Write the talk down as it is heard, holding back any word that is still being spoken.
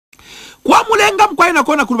kwa mulenga mkwai na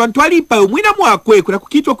kona kulubantu alipa mwina mwakwe kuna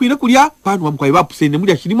kukitwa kuile kulia pano wa mkwai wapu sene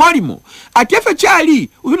mwili ashini mwalimo atiefe chali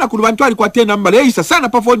uyuna kulubantu ali kwa tena mbale isa sana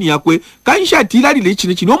pa foni yakwe kanisha atilali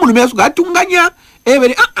lechine chini omulume yasuka atunganya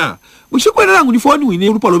ebere ushikwe nangu ni foni wine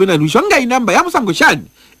urupa lobena nushanga inamba ya musango shani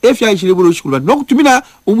efya ishiliburu ushikulubantu nokutumina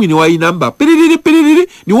umwine wa inamba piririri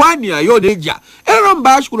ni wani ya yodeja ero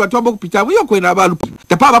mba ashikulubantu wambo kupita mwiyo kwe na balu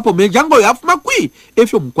tapa wapo mejango ya afu makwi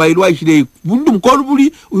efyo mkwai lwa ishile mundu mkolu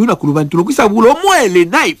buli uyuna kulubantu lokisa bulo mwele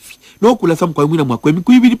naifi no kula samu kwa mwina mwakwe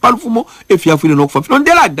mikuibili palufumo efya afile no kufa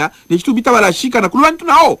filondelanda nechitubita wala shika na kulubantu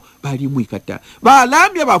nao bali mwikata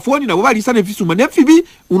balambya bafoni nabo bali sana fisuma nefibi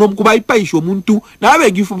uno mkubayipa isho muntu na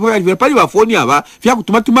abengifu pali bafoni aba fya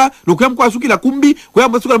kutumatuma nokuyamko asukila kumbi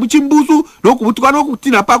kuyambo asukila mchimbuzu nokubutuka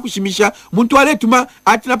nokutina pa kushimisha muntu aletuma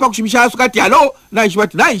atina pa kushimisha asukati alo na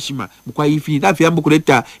ishibati na ishima mkwa ifi na fyambo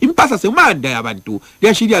kuleta impasa semanda ya bantu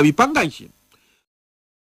ya shiria bipanganishe